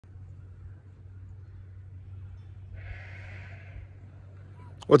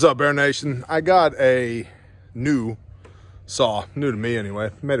What's up, Bear Nation? I got a new saw, new to me anyway.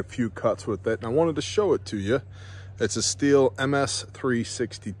 Made a few cuts with it and I wanted to show it to you. It's a Stihl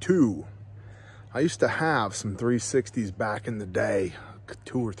MS362. I used to have some 360s back in the day,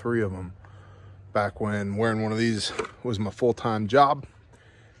 2 or 3 of them, back when wearing one of these was my full-time job.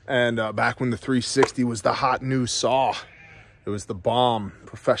 And back when the 360 was the hot new saw. It was the bomb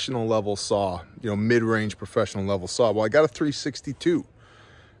professional level saw, you know, mid-range professional level saw. Well, I got a 362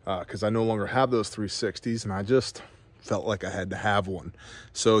 because I no longer have those 360s and I just felt like I had to have one.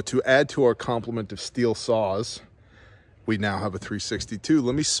 So to add to our complement of Stihl saws, we now have a 362.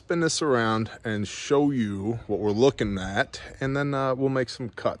 Let me spin this around and show you what we're looking at, and then we'll make some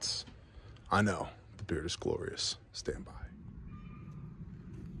cuts. I know, the beard is glorious. Stand by.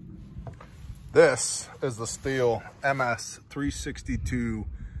 This is the Stihl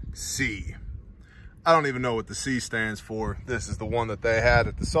MS362C. I don't even know what the C stands for. This is the one that they had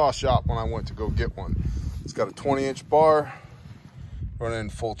at the saw shop when I went to go get one. It's got a 20-inch bar, running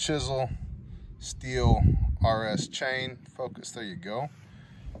full chisel, Stihl RS chain. Focus, there you go.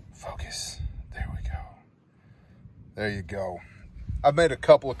 Focus, there we go. There you go. I've made a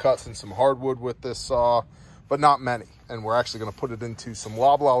couple of cuts in some hardwood with this saw, but not many. And we're actually gonna put it into some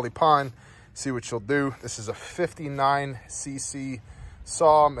loblolly pine, see what she'll do. This is a 59cc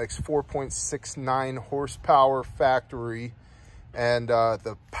saw, makes 4.69 horsepower factory. And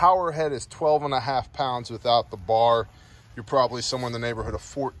the power head is 12.5 pounds without the bar. You're probably somewhere in the neighborhood of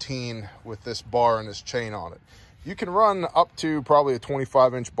 14 with this bar and this chain on it. You can run up to probably a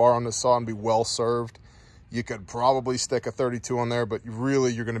 25-inch bar on this saw and be well served. You could probably stick a 32 on there, but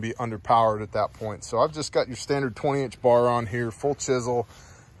really you're gonna be underpowered at that point. So I've just got your standard 20-inch bar on here, full chisel.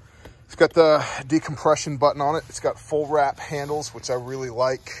 It's got the decompression button on it. It's got full wrap handles, which I really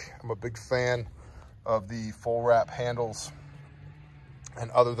like. I'm a big fan of the full wrap handles.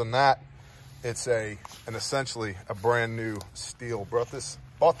 And other than that, it's essentially a brand new Stihl. Bought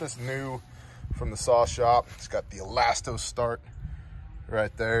this new from the saw shop. It's got the elasto start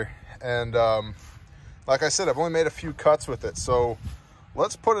right there. And like I said, I've only made a few cuts with it. So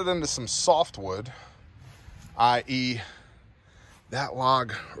let's put it into some softwood, i.e. that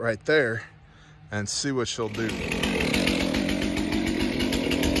log right there, and see what she'll do.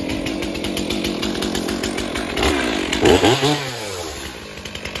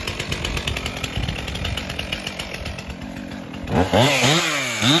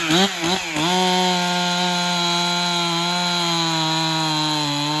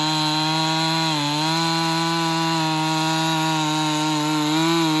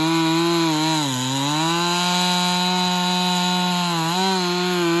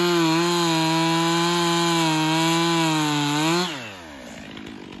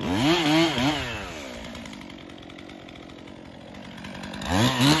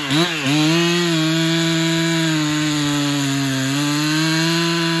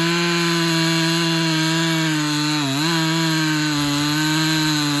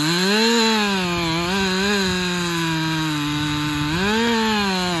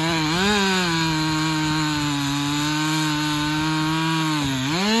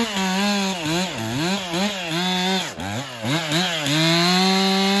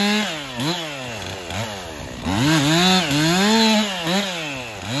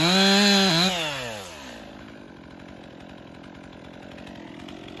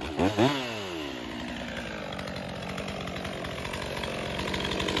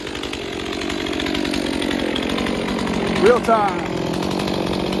 Real time.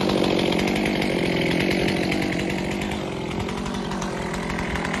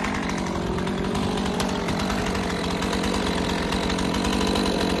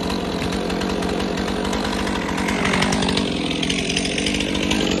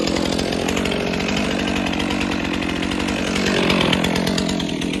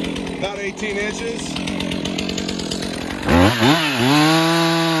 About 18 inches.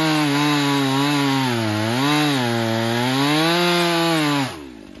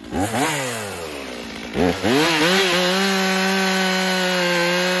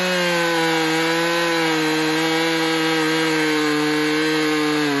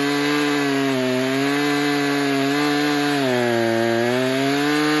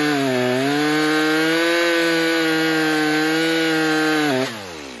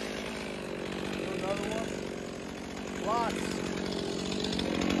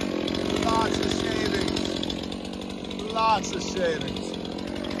 Lots of shavings.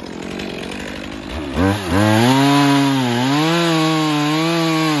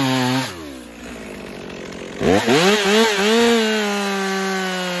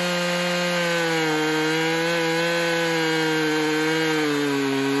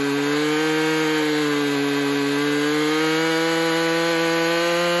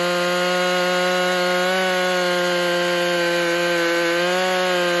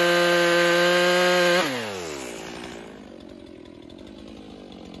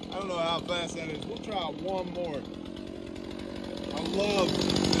 got one more. I love the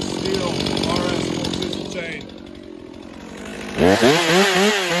Stihl RS full chisel chain.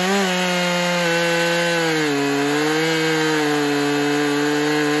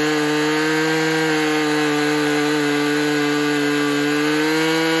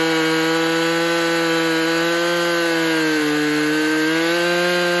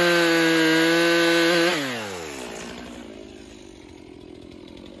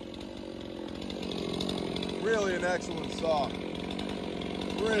 Really an excellent saw.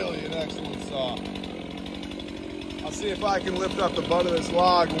 Really an excellent saw. I'll see if I can lift up the butt of this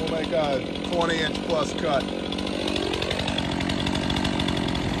log and we'll make a 20-inch plus cut.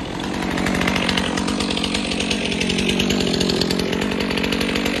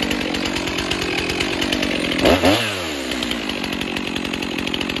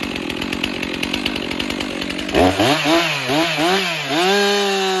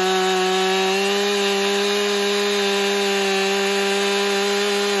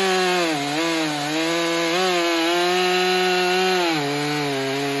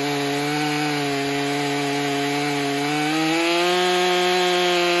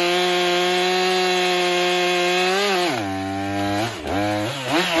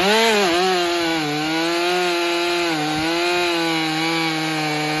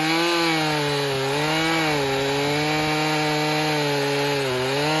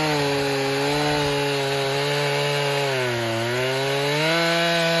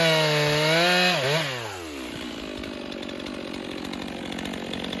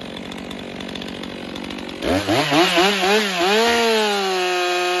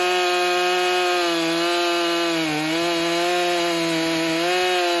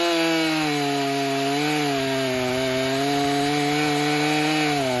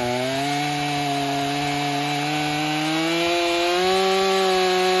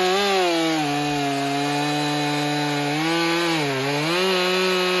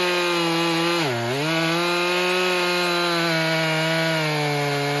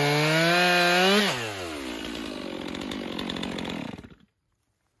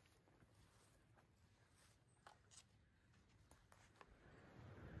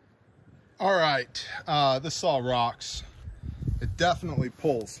 All right, this saw rocks. It definitely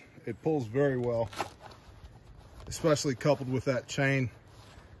pulls. It pulls very well, especially coupled with that chain.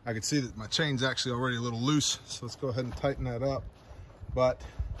 I can see that my chain's actually already a little loose, so let's go ahead and tighten that up. But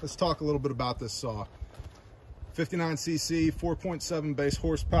let's talk a little bit about this saw. 59cc, 4.7 base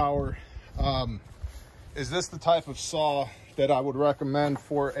horsepower. Is this the type of saw that I would recommend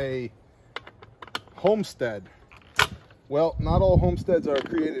for a homestead? Well, not all homesteads are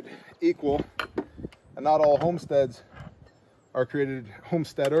created equal, and not all homesteaders are created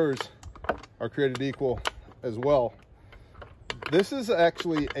equal as well. This is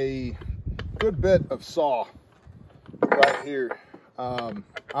actually a good bit of saw right here.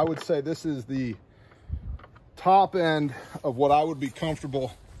 I would say this is the top end of what I would be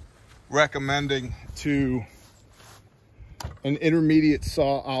comfortable recommending to an intermediate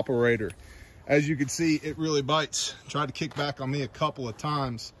saw operator. As you can see, it really bites. Tried to kick back on me a couple of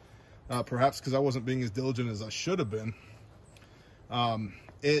times, perhaps because I wasn't being as diligent as I should have been. You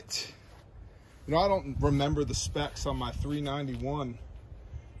know, I don't remember the specs on my 391,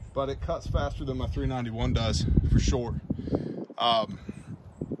 but it cuts faster than my 391 does for sure.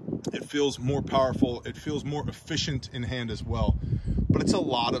 It feels more powerful. It feels more efficient in hand as well, but it's a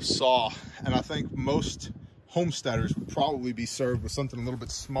lot of saw. And I think most homesteaders would probably be served with something a little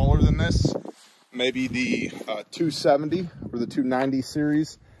bit smaller than this. Maybe the 270 or the 290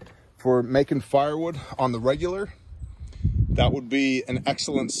 series for making firewood on the regular. That would be an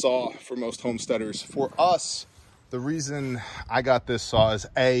excellent saw for most homesteaders. For us, the reason I got this saw is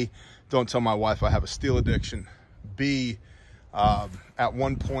A, don't tell my wife I have a Stihl addiction. B, at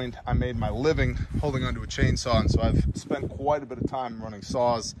one point I made my living holding onto a chainsaw, and so I've spent quite a bit of time running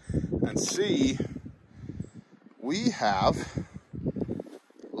saws. And C, we have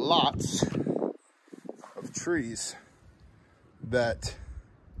lots of trees that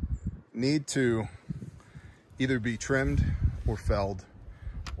need to either be trimmed or felled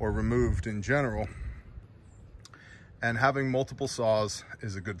or removed in general, and having multiple saws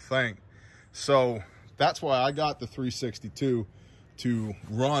is a good thing. So that's why I got the 362 to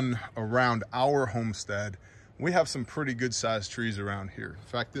run around our homestead. We have some pretty good sized trees around here. In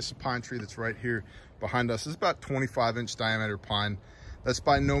fact, this pine tree that's right here behind us is about 25-inch diameter pine. That's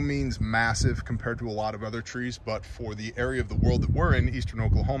by no means massive compared to a lot of other trees, but for the area of the world that we're in, eastern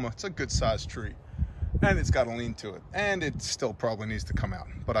Oklahoma, it's a good sized tree. And it's got a lean to it, and it still probably needs to come out,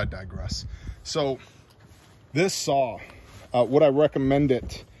 but I digress. So this saw, would I recommend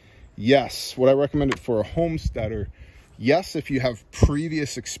it? Yes. Would I recommend it for a homesteader? Yes, if you have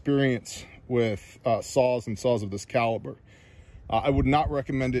previous experience with saws and saws of this caliber. I would not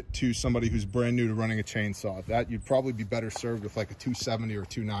recommend it to somebody who's brand new to running a chainsaw. That you'd probably be better served with like a 270 or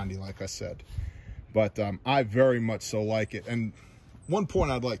 290, like I said. But I very much so like it. And one point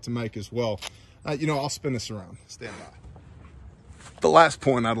I'd like to make as well, you know, I'll spin this around. Stand by. The last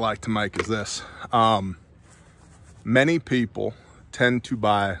point I'd like to make is this. Many people tend to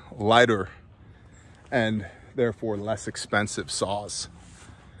buy lighter and therefore less expensive saws.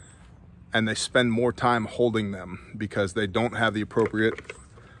 And they spend more time holding them because they don't have the appropriate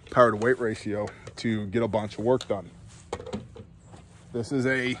power to weight ratio to get a bunch of work done. This is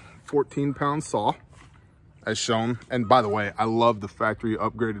a 14-pound saw as shown. And by the way, I love the factory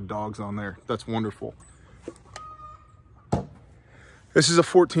upgraded dogs on there. That's wonderful. This is a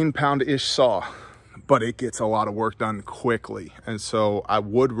 14-pound-ish saw, but it gets a lot of work done quickly. And so I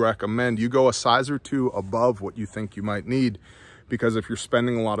would recommend you go a size or two above what you think you might need, because if you're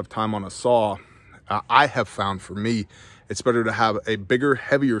spending a lot of time on a saw, I have found for me, it's better to have a bigger,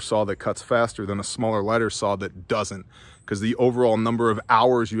 heavier saw that cuts faster than a smaller, lighter saw that doesn't, because the overall number of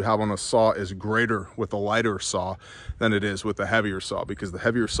hours you have on a saw is greater with a lighter saw than it is with a heavier saw, because the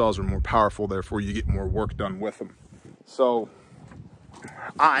heavier saws are more powerful, therefore you get more work done with them. So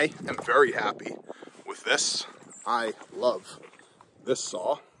I am very happy with this. I love this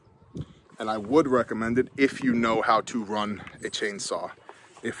saw. And I would recommend it if you know how to run a chainsaw.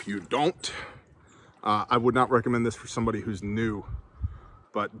 If you don't, I would not recommend this for somebody who's new,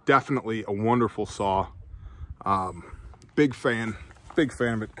 but definitely a wonderful saw. Big fan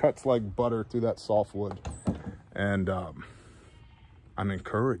of it. Cuts like butter through that softwood. And I'm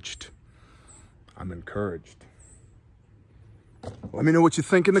encouraged. I'm encouraged. Let me know what you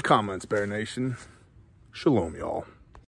think in the comments, Bear Nation. Shalom, y'all.